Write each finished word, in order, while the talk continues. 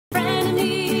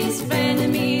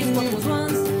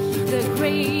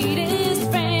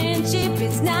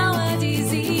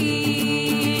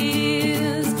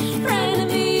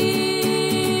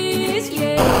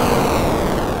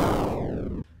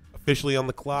officially on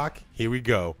the clock. Here we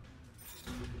go.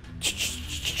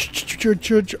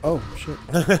 Oh shit!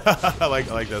 I like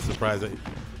that surprise. I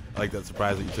like that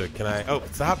surprise that you took. Can I? Oh,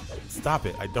 stop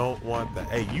it! I don't want that.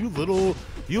 Hey, you little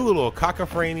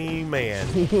cockafrany man.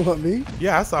 What, me?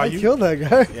 Yeah, I saw you. I killed that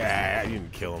guy. Yeah, you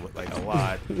didn't kill him like a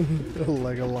lot.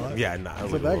 Like a lot. Yeah, nah. I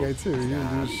that guy too. You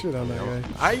didn't do shit on that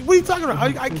guy. What are you talking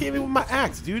about? I came in with my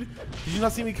axe, dude. Did you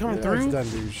not see me coming through?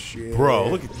 Doesn't do shit. Bro,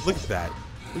 look at that.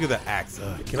 Look at that axe.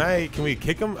 Can we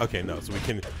kick him? Okay, no. So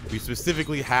we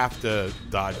specifically have to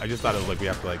dodge. I just thought it was like we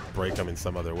have to like break him in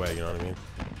some other way. You know what I mean?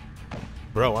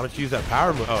 Bro, why don't you use that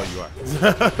power move? Oh, you are.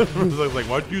 I was like,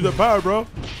 why don't you use that power, bro?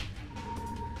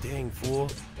 Dang fool.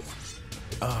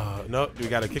 No. Do we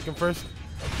gotta kick him first?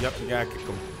 Yep, we gotta kick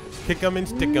him. Kick him and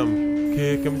stick him.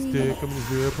 Kick him, stick him,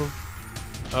 zip him.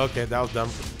 Okay, that was dumb.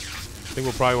 I think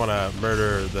we'll probably want to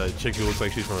murder the chick who looks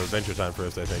like she's from Adventure Time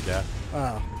first. I think, yeah.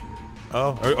 Wow.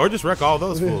 Oh, or just wreck all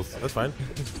those fools. That's fine.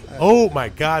 Oh my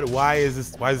God, why is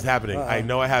this happening? I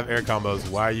know I have air combos.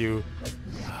 Why are you?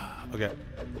 Okay.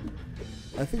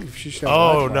 I think she should.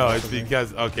 Oh no, it's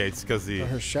because it's because the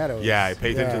her shadow. Yeah, I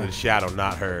paid attention to the shadow,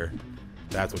 not her.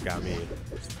 That's what got me.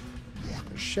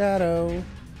 Shadow.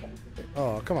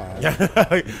 Oh come on. Yeah,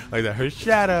 like that. Her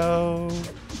shadow.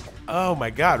 Oh my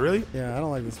God, really? Yeah, I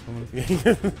don't like this one. This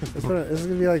is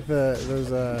gonna be like those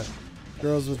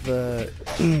girls with the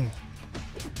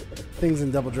things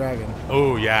in Double Dragon.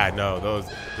 Oh yeah, no, those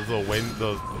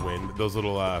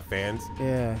little fans.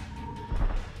 Yeah.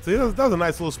 See, that was a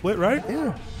nice little split, right?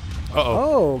 Yeah.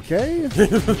 Oh, okay.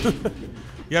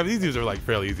 Yeah, but these dudes are like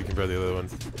fairly easy compared to the other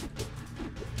ones.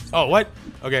 Oh, what?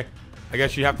 Okay, I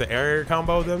guess you have to air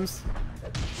combo them.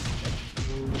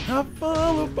 Oh,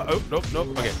 nope.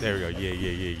 Okay, there we go.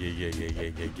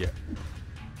 Yeah.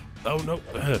 Oh no.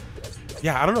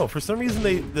 Yeah, I don't know. For some reason,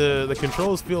 the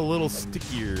controls feel a little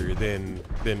stickier than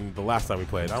the last time we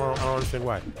played. I don't understand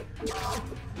why.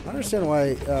 I understand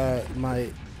why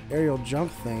my aerial jump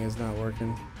thing is not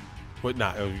working. What?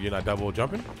 Not? Oh, you're not double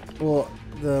jumping? Well,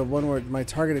 the one where my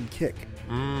targeted kick.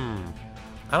 I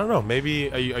don't know. Maybe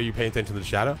are you paying attention to the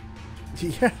shadow?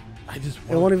 Yeah.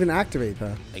 It won't even activate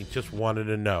though. I just wanted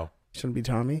to know. Shouldn't be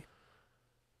Tommy.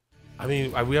 I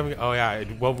mean, we haven't. Oh yeah.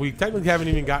 Well, we technically haven't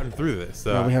even gotten through this.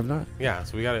 So. No, we have not. Yeah,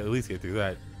 so we got to at least get through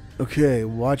that. Okay,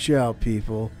 watch out,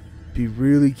 people. Be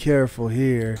really careful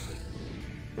here.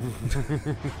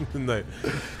 Like,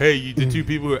 hey, the two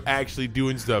people who are actually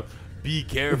doing stuff. Be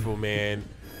careful, man.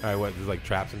 All right, what? There's like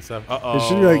traps and stuff. Uh-oh. It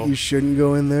should be like, you shouldn't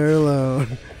go in there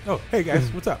alone. Oh, hey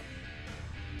guys, what's up?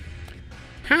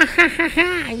 Ha ha ha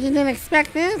ha! You didn't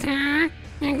expect this, huh?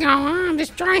 Then go on,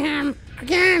 destroy him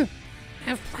again. I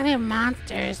have plenty of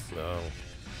monsters. No.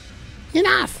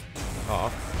 Enough. Oh,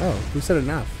 who said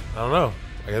enough? I don't know.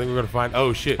 I think we're gonna find.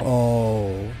 Oh shit.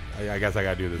 Oh. I guess I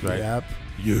gotta do this, right? Yep.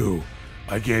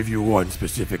 I gave you one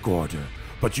specific order,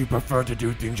 but you prefer to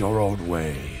do things your own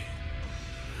way.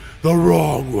 The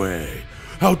wrong way.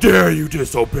 How dare you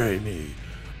disobey me?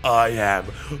 I am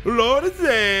Lord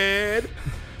Zedd.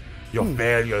 Your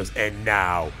failures end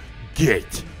now.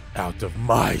 Get out of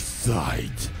my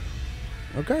sight.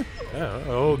 Okay. Yeah.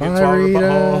 Oh, get swallowed in the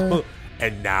butthole.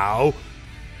 And now.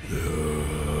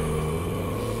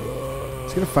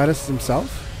 He's gonna fight us himself?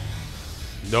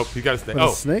 Nope, he got a snake. With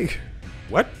a snake?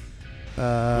 What?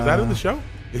 Was that in the show?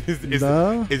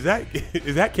 No. Is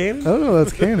that canon? Oh no,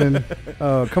 that's canon.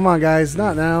 Oh, come on, guys,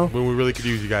 not now. When we really could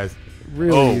use you guys.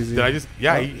 Really easy. Did I just?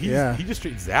 Yeah, he just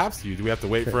straight zaps you. Do we have to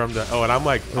wait for him to? Oh, and I'm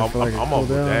like, I'm almost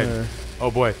dead. Oh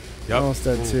boy. Yep. Almost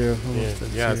dead too. Almost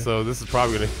dead yeah. too. So this is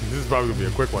probably gonna be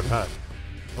a quick one, huh?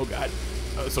 Oh god.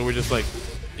 So we're just like,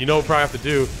 you know, what we probably have to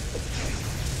do.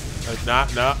 Nah.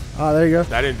 Oh, there you go.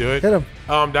 That didn't do it. Hit him.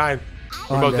 Oh, I'm dying.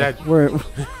 We're both dead.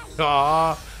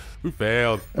 Aw, we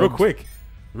failed.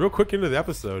 Real quick into the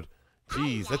episode.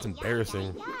 Jeez, that's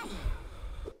embarrassing.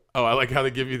 Oh, I like how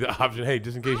they give you the option. Hey,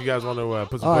 just in case you guys want to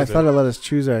put some. Oh, I thought it let us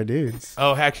choose our dudes.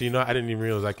 Oh, actually, you know, I didn't even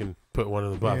realize I can put one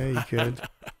in the buff. Yeah, you could.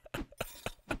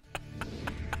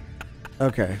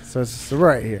 Okay, so it's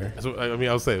right here. So, I mean,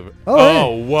 I'll say. Oh,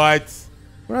 hey. What?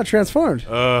 We're not transformed.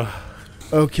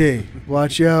 Okay,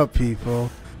 watch out, people.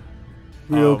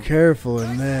 Real careful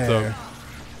in there. So,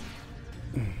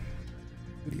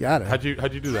 you got it. How'd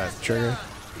you do that? Trigger.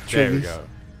 There we go.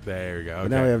 There we go. Okay.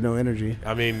 But now we have no energy.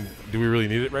 I mean, do we really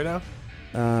need it right now?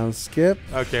 Skip.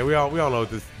 Okay, we all know what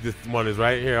this one is,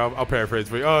 right? Here, I'll paraphrase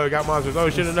for you. Oh, I got monsters. Oh,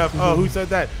 shit, enough. Oh, who said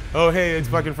that? Oh, hey, it's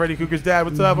fucking Freddy Krueger's dad.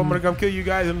 What's up? I'm gonna come kill you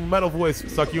guys in metal voice.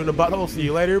 Suck you in the butthole. See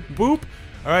you later. Boop.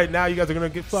 All right, now you guys are gonna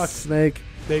get fucked. Snake.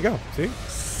 There you go. See?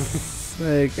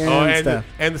 Snake and stuff.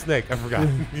 And the snake. I forgot.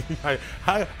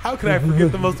 How could I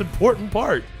forget the most important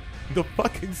part? the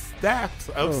fucking stacks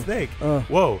of snake.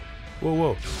 Whoa.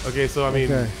 Whoa. Okay, so I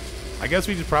mean, I guess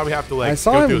we just probably have to like. I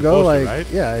saw him go poster, like, right?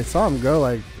 yeah, I saw him go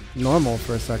like normal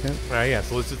for a second. All right, yeah.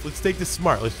 So let's take this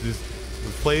smart. Let's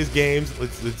play his games.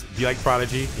 Let's be like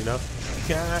Prodigy, you know. You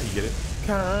get it.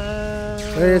 There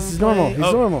he is. He's normal. He's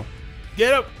normal.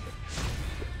 Get him.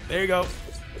 There you go.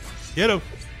 Get him.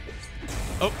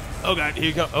 Oh God, here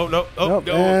you go. Oh no. Oh, nope,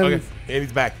 go. And okay, and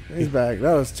he's back. He's back.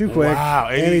 That was too quick. Wow,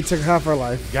 and he took half our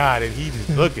life. God, and he just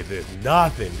look at this.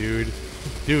 Nothing, dude.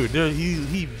 Dude,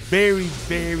 he very.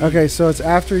 Okay, so it's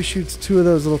after he shoots 2 of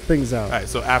those little things out. All right,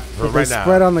 so after but right they now.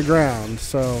 spread on the ground,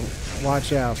 so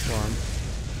watch out for him.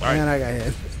 All right. And I got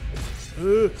hit.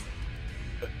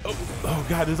 Oh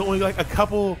God, there's only like a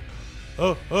couple.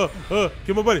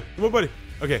 Get my buddy.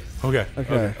 Okay. Oh God.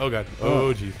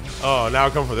 Oh jeez. Oh, now I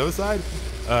come from the other side.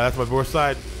 That's my board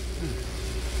side.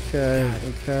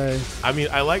 Okay. I mean,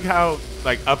 I like how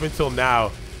like up until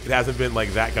now it hasn't been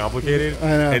like that complicated.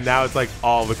 I know. And now it's like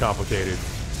all the complicated.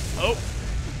 Oh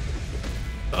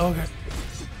God.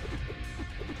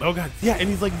 Oh God. Yeah, and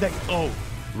he's like that. Oh,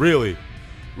 really?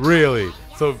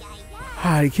 So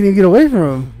Ah, you can't even get away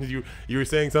from him. you were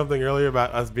saying something earlier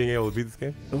about us being able to beat this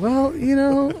game? Well, you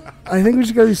know, I think we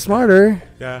just gotta be smarter.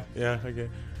 Yeah, okay.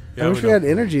 Yeah, I wish we had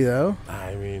energy though.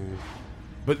 I mean,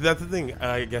 but that's the thing.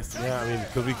 I guess. Yeah, I mean,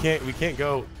 because we can't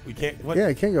go. What? Yeah,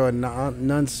 I can't go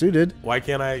non-suited. Why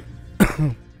can't I?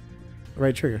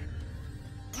 Right trigger.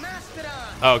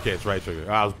 Oh, okay, it's right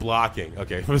trigger. I was blocking.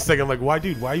 Okay, for a second, I'm like, why,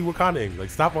 dude? Why are you Wakandaing?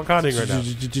 Like, stop Wakandaing right now.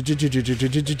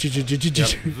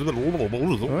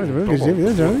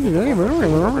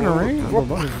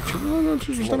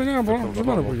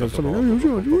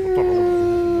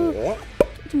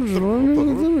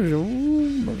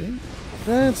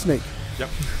 And snake. Yep.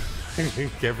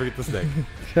 Can't forget the snake.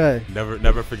 Okay.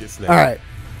 Never forget snake. All right.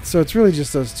 So it's really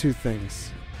just those 2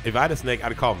 things. If I had a snake,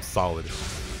 I'd call him solid.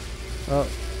 Oh,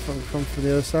 from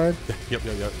the other side. Yep.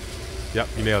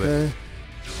 You nailed it.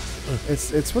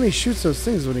 It's when he shoots those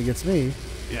things when he gets me.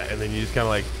 Yeah, and then you just kind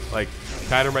of like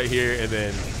kite him right here, and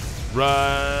then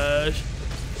rush.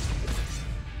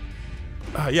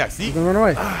 Yeah, see? He's gonna run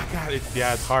away. God,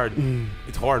 it's hard.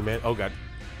 It's hard, man. Oh God.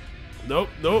 Nope.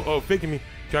 Oh, faking me.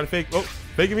 Trying to fake. Oh,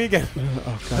 faking me again.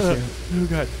 Oh God. Oh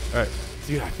God. All right.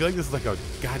 Dude, I feel like this is like a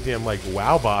goddamn like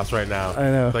WoW boss right now.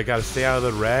 I know. Like, gotta stay out of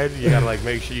the red. You gotta like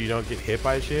make sure you don't get hit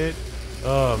by shit.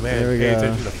 Oh man, There we pay go.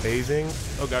 attention to phasing.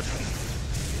 Oh God.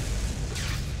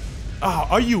 Oh,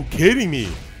 are you kidding me?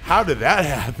 How did that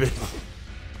happen?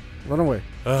 Run away.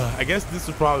 I guess this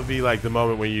would probably be like the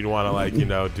moment when you'd want to like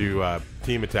do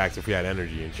team attacks if we had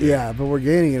energy and shit. Yeah, but we're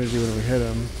gaining energy when we hit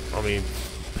him. I mean,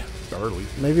 early.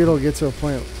 Maybe it'll get to a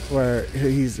point where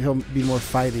he'll be more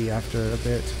fighty after a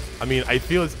bit. I mean, I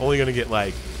feel it's only gonna get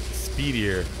like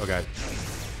speedier. Okay.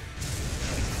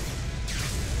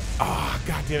 Oh,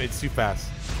 God damn it, it's too fast.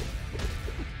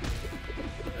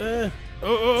 Oh.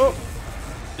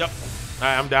 Yep. All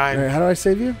right, I'm dying. All right, how do I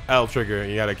save you? L trigger.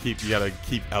 You gotta keep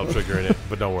L trigger in it,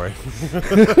 but don't worry.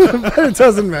 But it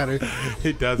doesn't matter.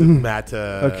 It doesn't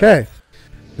matter. Okay.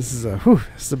 This is a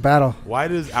battle. Why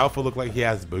does Alpha look like he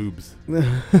has boobs?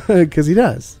 Because he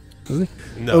does. Doesn't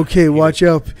he? No. Okay, watch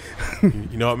out.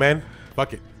 You know what, man?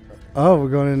 Fuck it. Oh, we're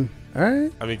going in. All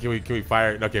right. I mean, can we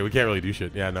fire? Okay, we can't really do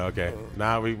shit. Yeah, no, okay.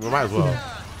 Nah, we might as well.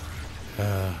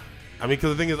 I mean,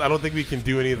 because the thing is, I don't think we can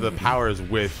do any of the powers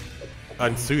with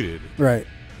unsuited. Right.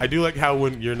 I do like how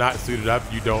when you're not suited up,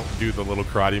 you don't do the little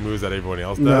karate moves that everyone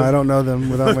else does. No, I don't know them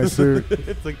without my suit.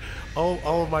 It's like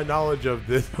all of my knowledge of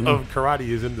this of karate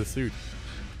is in the suit.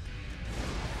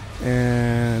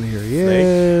 And here he Snake.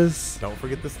 is. Don't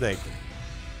forget the snake.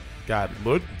 God,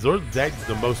 Lord Zedd's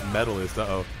the most metalist.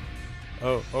 Oh.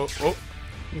 Ooh,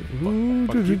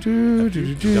 Fuck you. do.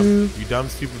 You dumb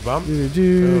stupid bum. Do.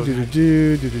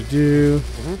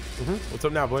 What's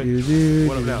up now, boy?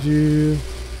 What up now? Do.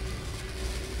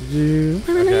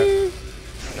 Okay.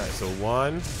 Alright, so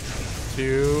 1,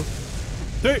 2,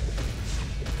 3.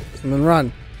 And then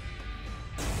run.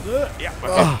 Yeah.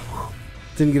 Okay.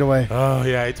 Didn't get away. Oh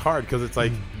yeah, it's hard because it's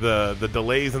like the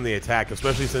delays in the attack,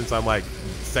 especially since I'm like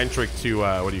centric to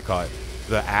what do you call it?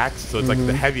 The axe. So it's like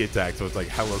the heavy attack, so it's like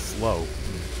hella slow.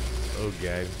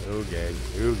 Okay. Okay.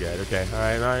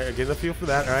 All right. Getting the feel for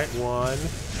that. All right. 1,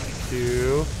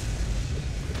 2.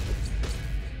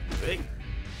 3.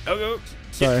 Go.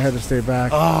 Sorry, I had to stay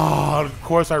back. Oh, of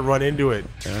course I run into it.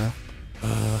 Yeah.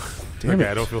 Okay, it.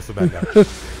 I don't feel so bad now.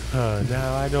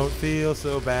 Now I don't feel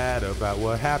so bad about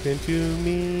what happened to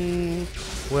me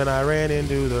when I ran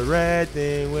into the red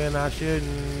thing when I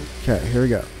shouldn't. Okay, here we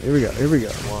go.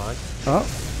 1. Oh,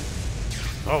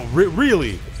 Oh,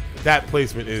 really? that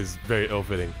placement is very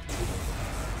ill-fitting.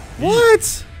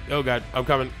 What? Oh god, I'm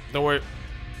coming. Don't worry.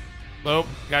 Oh,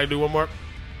 gotta do one more.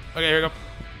 Okay, here we go.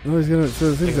 No, he's gonna.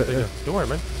 So Don't worry,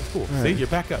 man. It's cool. All See, right. you're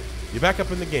back up. You're back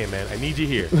up in the game, man. I need you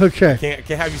here. Okay. Can't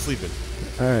have you sleeping.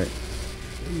 All right.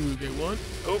 Ooh, okay, one.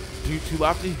 Oh, too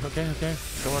lofty. Okay.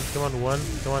 Come on. One.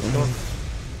 Come on.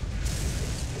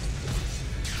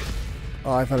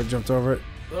 Oh, I thought it jumped over it.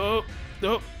 Oh,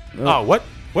 what?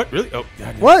 What? Really? Oh,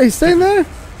 god. What? He's staying there?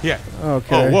 Yeah.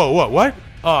 Okay. Oh, whoa, what?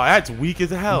 Oh, that's weak as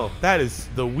hell. That is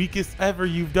the weakest ever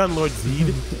you've done, Lord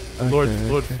Zedd.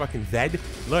 Lord fucking Zedd.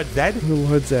 Lord Zedd.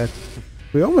 Lord Zedd.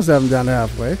 We almost have him down to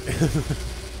halfway.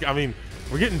 I mean,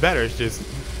 we're getting better. It's just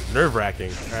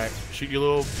nerve-wracking. All right, shoot your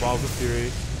little balls of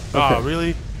fury. Okay. Oh,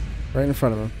 really? Right in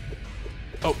front of him.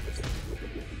 Oh.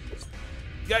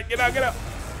 Get out.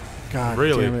 God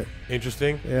Really? damn it.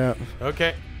 Interesting. Yeah.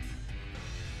 Okay.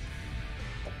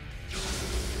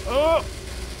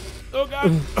 Oh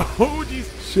god. Oh jeez.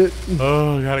 Shit.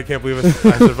 Oh god, I can't believe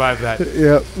I survived that.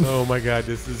 Yep. Oh my god,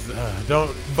 this is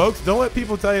don't let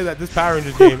people tell you that this Power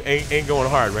Rangers game ain't going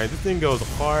hard, man. This thing goes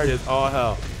hard as all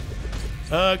hell.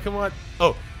 Come on.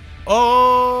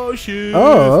 Oh shoot.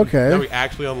 Oh, okay. Now we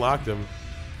actually unlocked him.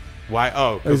 Why?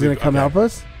 Oh, He's gonna come help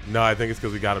us? No, I think it's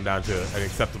because we got him down to an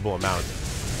acceptable amount.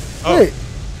 Oh, Wait.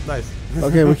 nice.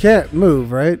 Okay, we can't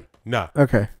move, right? No.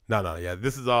 Okay. No. Yeah,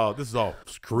 this is all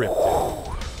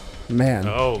scripted. Man.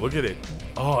 Oh, look at it.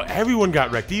 Oh, everyone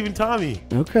got wrecked, even Tommy.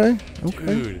 Okay.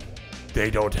 Dude. They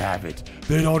don't have it.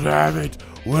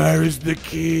 Where is the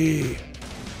key?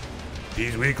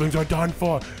 These weaklings are done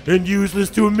for and useless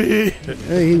to me.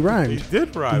 Hey, he rhymed. He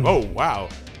did rhyme. Oh, wow.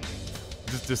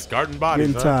 Just discarding bodies,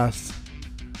 Getting huh? tossed.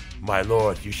 My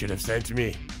lord, you should have sent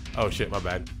me. Oh, shit, my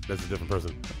bad. That's a different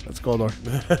person. That's Goldor.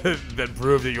 Then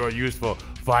prove that you are useful.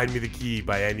 Find me the key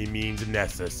by any means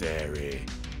necessary.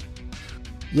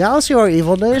 Yes, your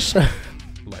evilness. Nice.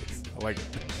 I like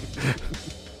it.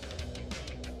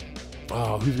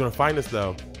 Oh, who's going to find us,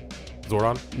 though?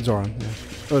 Zoran? Zoran. Yeah.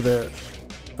 Oh, the.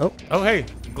 Oh. Oh, hey.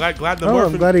 Glad the Oh,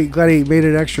 Morphin. I'm glad he made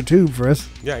an extra tube for us.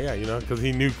 Yeah, you know, because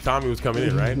he knew Tommy was coming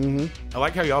in, right? Mm-hmm. I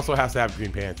like how he also has to have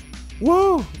green pants.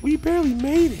 Whoa, we barely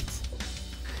made it.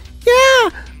 Yeah,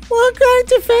 what kind of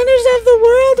defenders of the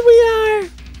world we are.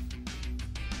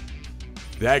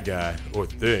 That guy, or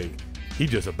thing, he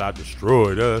just about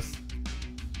destroyed us.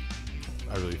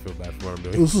 I really feel bad for him,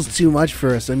 dude. This is too much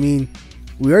for us. I mean,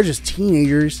 we are just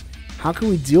teenagers. How can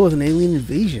we deal with an alien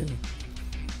invasion?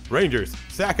 Rangers,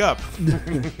 sack up.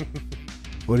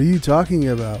 What are you talking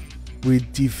about? We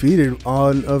defeated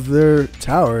one of their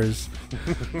towers.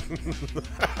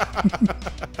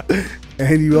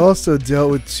 And you also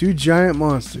dealt with 2 giant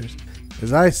monsters.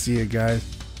 As I see it,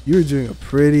 guys, you're doing a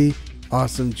pretty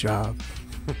awesome job.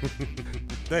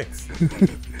 Thanks.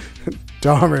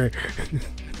 Dahmer.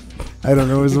 I don't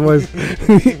know his voice.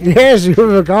 Yes, you've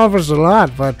accomplished a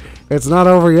lot, but it's not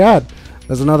over yet.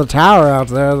 There's another tower out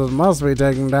there that must be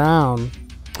taken down.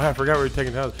 I forgot we were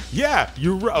taking down. Yeah,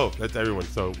 you're right. Oh, that's everyone.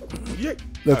 So, yeah.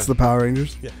 That's the Power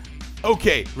Rangers. Yeah.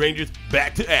 Okay, Rangers,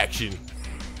 back to action.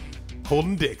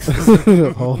 Holding dicks.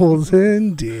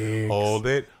 Holding dicks.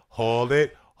 Hold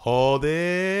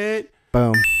it.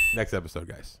 Boom. Next episode,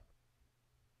 guys.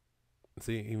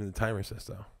 See, even the timer says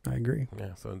so. I agree.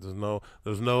 Yeah, so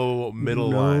there's no middle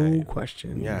line. No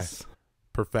questions. Yes.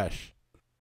 Profesh.